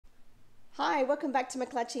Hi, welcome back to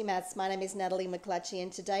McClatchy Maths. My name is Natalie McClatchy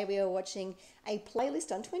and today we are watching a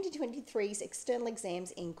playlist on 2023's external exams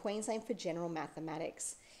in Queensland for General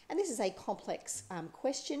Mathematics. And this is a complex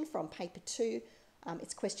question from paper 2.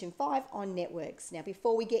 It's question 5 on networks. Now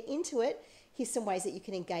before we get into it, here's some ways that you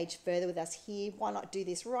can engage further with us here. Why not do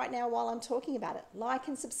this right now while I'm talking about it? Like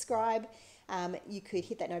and subscribe. You could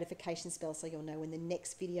hit that notification bell so you'll know when the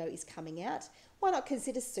next video is coming out. Why not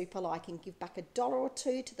consider super liking, give back $1 or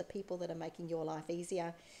 $2 to the people that are making your life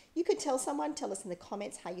easier. You could tell us in the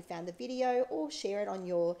comments how you found the video or share it on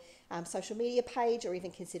your social media page or even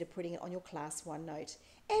consider putting it on your class OneNote.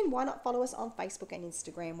 And why not follow us on Facebook and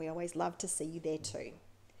Instagram? We always love to see you there too.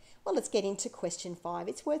 Well, let's get into question 5.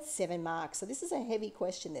 It's worth 7 marks, so this is a heavy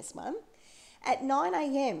question, this one. At 9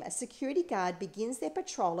 a.m, a security guard begins their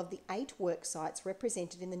patrol of the 8 work sites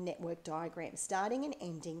represented in the network diagram, starting and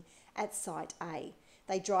ending at site A.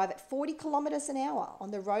 They drive at 40 kilometres an hour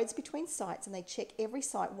on the roads between sites and they check every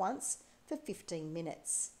site once for 15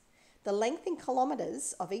 minutes. The length in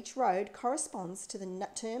kilometres of each road corresponds to the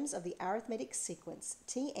terms of the arithmetic sequence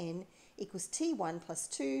Tn equals T1 plus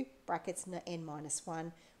 2 brackets n minus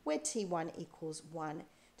 1, where T1 equals 1.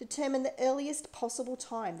 Determine the earliest possible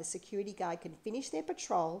time the security guard can finish their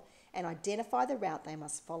patrol and identify the route they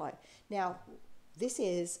must follow. Now, this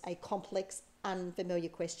is a complex, unfamiliar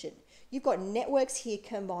question. You've got networks here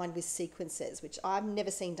combined with sequences, which I've never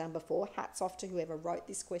seen done before. Hats off to whoever wrote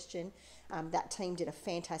this question. That team did a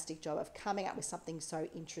fantastic job of coming up with something so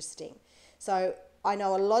interesting. So I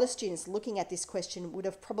know a lot of students looking at this question would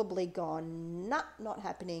have probably gone, nah, not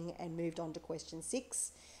happening, and moved on to question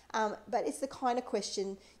 6. But it's the kind of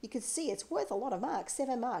question you can see it's worth a lot of marks,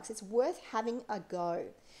 7 marks. It's worth having a go.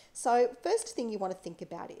 So first thing you want to think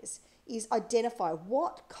about is identify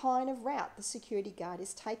what kind of route the security guard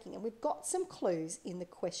is taking. And we've got some clues in the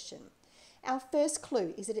question. Our first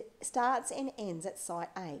clue is that it starts and ends at site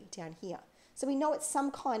A down here. So we know it's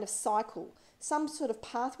some kind of cycle, some sort of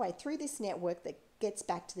pathway through this network that gets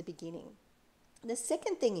back to the beginning. The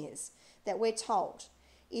second thing is that we're told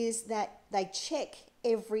is that they check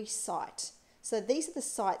every site. So these are the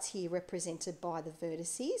sites here represented by the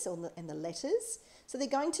vertices and the letters. So they're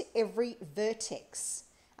going to every vertex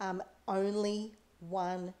only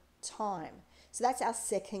one time. So that's our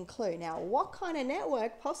second clue. Now, what kind of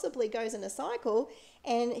network possibly goes in a cycle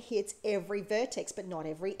and hits every vertex but not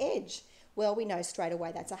every edge? Well, we know straight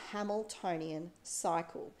away that's a Hamiltonian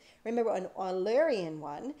cycle. Remember, an Eulerian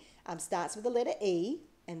one starts with the letter E,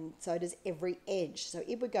 and so does every edge. So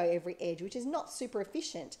it would go every edge, which is not super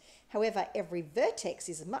efficient. However, every vertex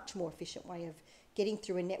is a much more efficient way of getting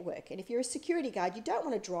through a network. And if you're a security guard, you don't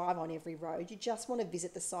want to drive on every road. You just want to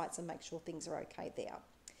visit the sites and make sure things are okay there.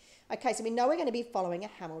 Okay, so we know we're going to be following a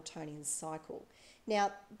Hamiltonian cycle.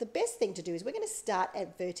 Now, the best thing to do is we're going to start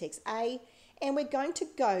at vertex A, and we're going to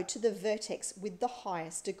go to the vertex with the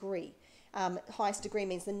highest degree. Highest degree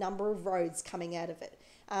means the number of roads coming out of it.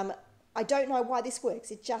 I don't know why this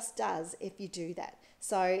works. It just does if you do that.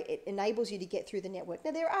 So it enables you to get through the network.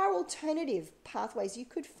 Now, there are alternative pathways you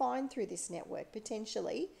could find through this network,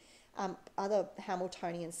 potentially, other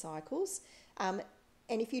Hamiltonian cycles. And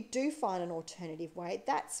if you do find an alternative way,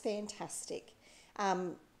 that's fantastic.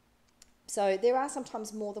 So there are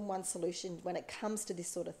sometimes more than one solution when it comes to this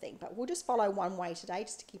sort of thing, but we'll just follow one way today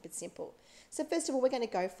just to keep it simple. So first of all, we're going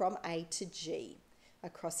to go from A to G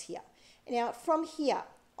across here. Now, from here,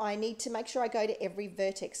 I need to make sure I go to every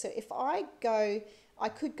vertex. So if I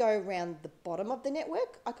could go around the bottom of the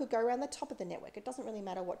network, I could go around the top of the network. It doesn't really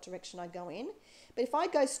matter what direction I go in. But if I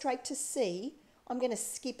go straight to C, I'm going to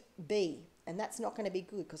skip B, and that's not going to be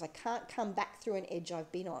good because I can't come back through an edge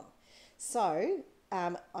I've been on. So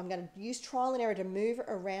I'm going to use trial and error to move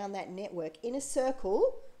around that network in a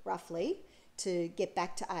circle, roughly, to get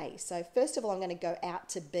back to A. So first of all, I'm going to go out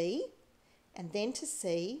to B, and then to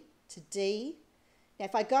C, to D. Now,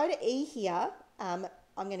 if I go to E here, I'm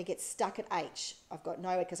going to get stuck at H. I've got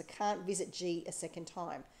nowhere because I can't visit G a second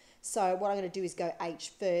time. So what I'm going to do is go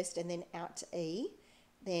H first and then out to E,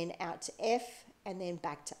 then out to F, and then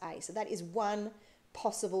back to A. So that is one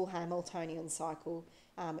possible Hamiltonian cycle.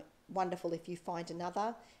 Wonderful if you find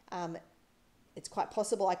another. It's quite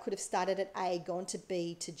possible I could have started at A, gone to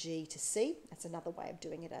B, to G, to C. That's another way of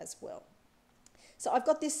doing it as well. So I've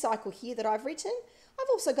got this cycle here that I've written. I've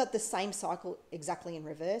also got the same cycle exactly in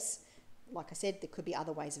reverse. Like I said, there could be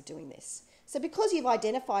other ways of doing this. So because you've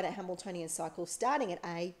identified a Hamiltonian cycle starting at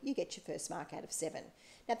A, you get your first mark out of 7.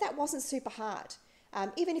 Now that wasn't super hard.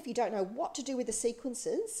 Even if you don't know what to do with the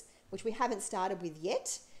sequences, which we haven't started with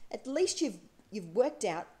yet, at least you've worked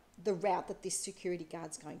out the route that this security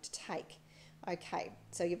guard's going to take. Okay,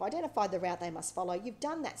 so you've identified the route they must follow. You've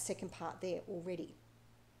done that second part there already.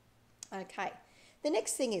 Okay, the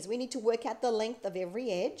next thing is we need to work out the length of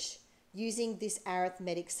every edge using this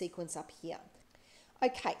arithmetic sequence up here.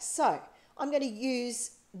 Okay, so I'm going to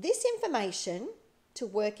use this information to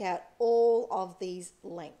work out all of these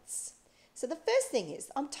lengths. So the first thing is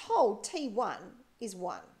I'm told T1 is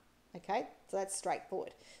 1. Okay, so that's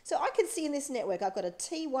straightforward. So I can see in this network I've got a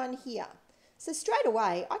T1 here. So straight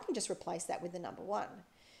away I can just replace that with the number 1.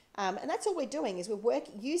 And that's all we're doing is we're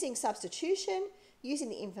using substitution, using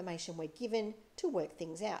the information we're given to work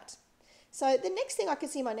things out. So the next thing I can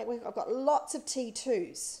see in my network, I've got lots of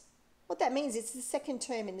T2s. What that means is it's the second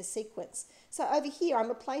term in the sequence. So over here I'm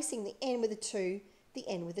replacing the n with a 2, the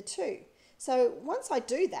n with a 2. So once I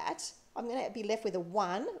do that, I'm going to be left with a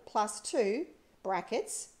 1 plus 2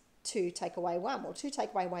 brackets 2 take away 1. Well, 2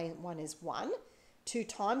 take away 1 is 1. 2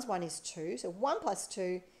 times 1 is 2. So 1 plus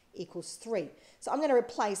 2 equals 3. So I'm going to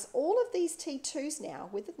replace all of these T2s now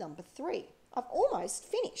with the number 3. I've almost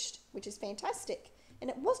finished, which is fantastic. And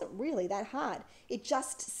it wasn't really that hard. It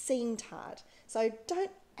just seemed hard. So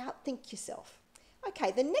don't outthink yourself.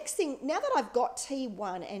 Okay, the next thing, now that I've got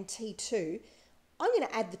T1 and T2, I'm going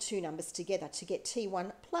to add the two numbers together to get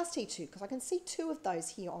T1 plus T2 because I can see 2 of those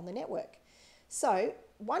here on the network. So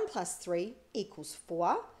 1 plus 3 equals 4.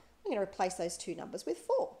 I'm going to replace those two numbers with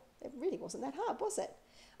 4. It really wasn't that hard, was it?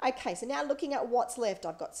 Okay, so now looking at what's left,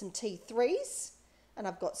 I've got some T3s and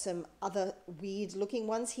I've got some other weird looking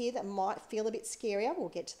ones here that might feel a bit scarier. We'll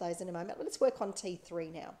get to those in a moment. But let's work on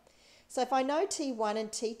T3 now. So if I know T1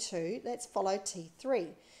 and T2, let's follow T3.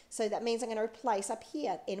 So that means I'm going to replace up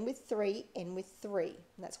here n with 3, n with 3. And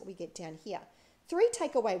that's what we get down here. 3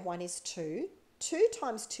 take away 1 is 2. 2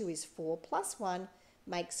 times 2 is 4 plus 1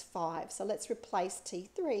 makes 5. So let's replace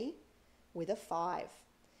T3 with a 5.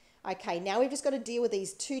 Okay, now we've just got to deal with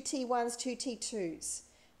these 2 T1s, 2 T2s.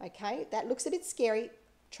 Okay, that looks a bit scary.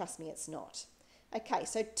 Trust me, it's not. Okay,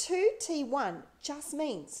 so 2 T1 just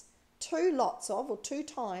means 2 lots of, or 2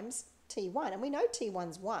 times T1. And we know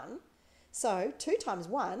T1's 1. So 2 times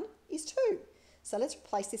 1 is 2. So let's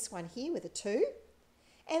replace this one here with a 2.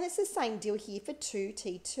 And it's the same deal here for 2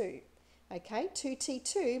 T2. Okay, 2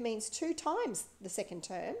 T2 means 2 times the second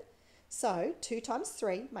term. So 2 times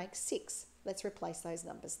 3 makes 6. Let's replace those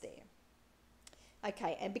numbers there.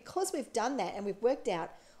 Okay, and because we've done that and we've worked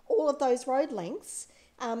out all of those road lengths,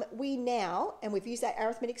 we've used that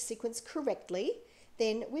arithmetic sequence correctly,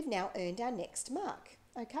 then we've now earned our next mark.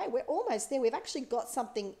 Okay, we're almost there. We've actually got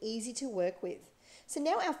something easy to work with. So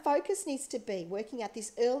now our focus needs to be working at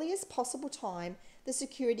this earliest possible time the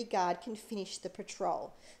security guard can finish the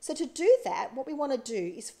patrol. So to do that, what we want to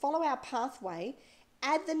do is follow our pathway,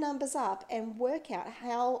 add the numbers up and work out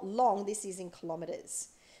how long this is in kilometres.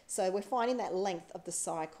 So we're finding that length of the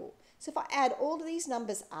cycle. So if I add all of these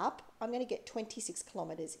numbers up, I'm going to get 26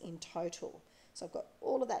 kilometres in total. So I've got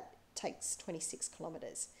all of that takes 26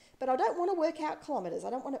 kilometres. But I don't want to work out kilometres.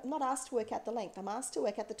 I'm not asked to work out the length. I'm asked to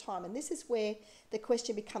work out the time. And this is where the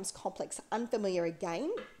question becomes complex, unfamiliar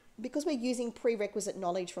again, because we're using prerequisite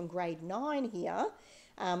knowledge from grade 9 here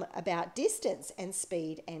about distance and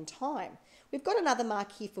speed and time. We've got another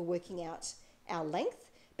mark here for working out our length.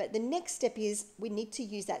 But the next step is we need to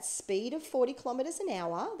use that speed of 40 kilometres an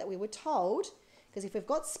hour that we were told, because if we've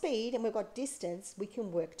got speed and we've got distance, we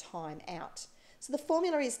can work time out. So the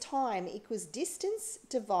formula is time equals distance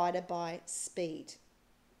divided by speed.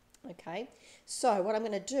 Okay, so what I'm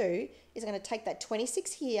going to do is I'm going to take that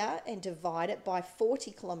 26 here and divide it by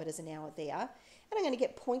 40 kilometres an hour there, and I'm going to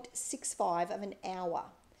get 0.65 of an hour.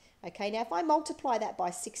 Okay, now if I multiply that by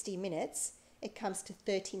 60 minutes, it comes to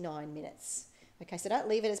 39 minutes. Okay, so don't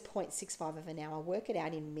leave it as 0.65 of an hour, work it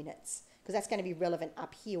out in minutes, because that's going to be relevant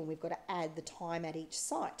up here when we've got to add the time at each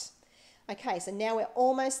site. Okay, so now we're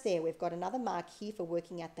almost there. We've got another mark here for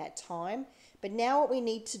working at that time. But now what we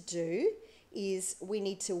need to do is we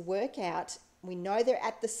need to work out, we know they're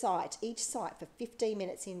at the site, each site for 15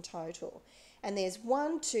 minutes in total. And there's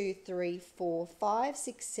 1, 2, 3, 4, 5,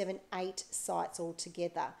 6, 7, 8 sites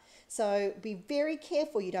altogether. So be very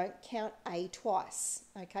careful you don't count A twice,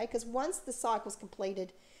 okay? Because once the cycle's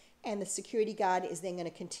completed and the security guard is then going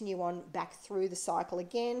to continue on back through the cycle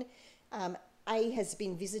again, A has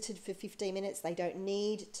been visited for 15 minutes. They don't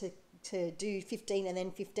need to do 15 and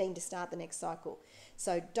then 15 to start the next cycle.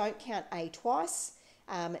 So don't count A twice.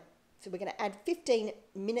 So we're going to add 15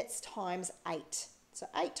 minutes times 8. So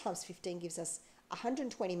 8 times 15 gives us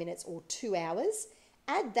 120 minutes or 2 hours.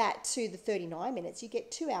 Add that to the 39 minutes, you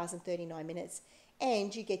get 2 hours and 39 minutes,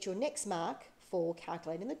 and you get your next mark for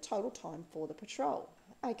calculating the total time for the patrol.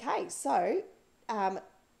 Okay, so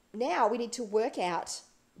now we need to work out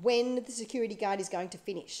when the security guard is going to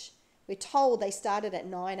finish. We're told they started at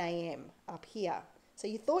 9 a.m. up here. So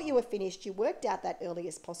you thought you were finished, you worked out that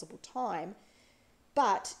earliest possible time,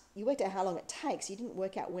 but you worked out how long it takes. You didn't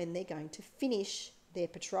work out when they're going to finish their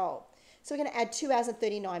patrol. So we're going to add 2 hours and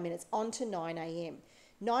 39 minutes onto 9 a.m.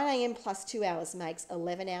 9 a.m. plus 2 hours makes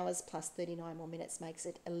 11 hours plus 39 more minutes makes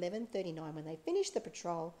it 11:39 when they finish the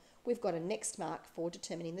patrol. We've got a next mark for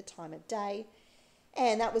determining the time of day.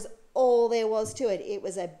 And that was all there was to it. It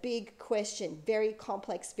was a big question, very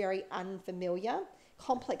complex, very unfamiliar.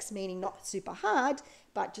 Complex meaning not super hard,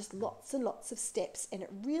 but just lots and lots of steps. And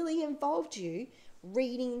it really involved you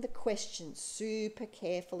reading the question super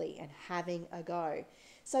carefully and having a go.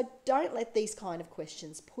 So don't let these kind of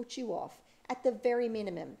questions put you off. At the very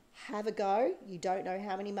minimum, have a go. You don't know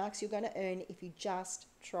how many marks you're going to earn if you just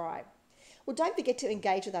try. Well, don't forget to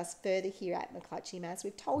engage with us further here at McClutchy Maths.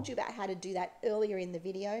 We've told you about how to do that earlier in the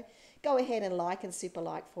video. Go ahead and like and super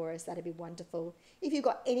like for us. That'd be wonderful. If you've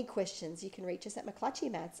got any questions, you can reach us at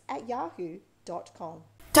mcclutchymaths@yahoo.com.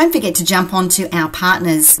 Don't forget to jump onto our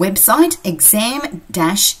partner's website,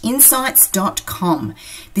 exam-insights.com.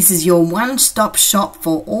 This is your one-stop shop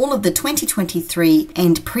for all of the 2023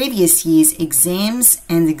 and previous year's exams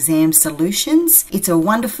and exam solutions. It's a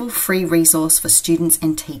wonderful free resource for students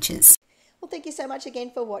and teachers. Well, thank you so much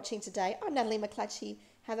again for watching today. I'm Natalie McClutchy.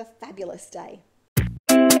 Have a fabulous day.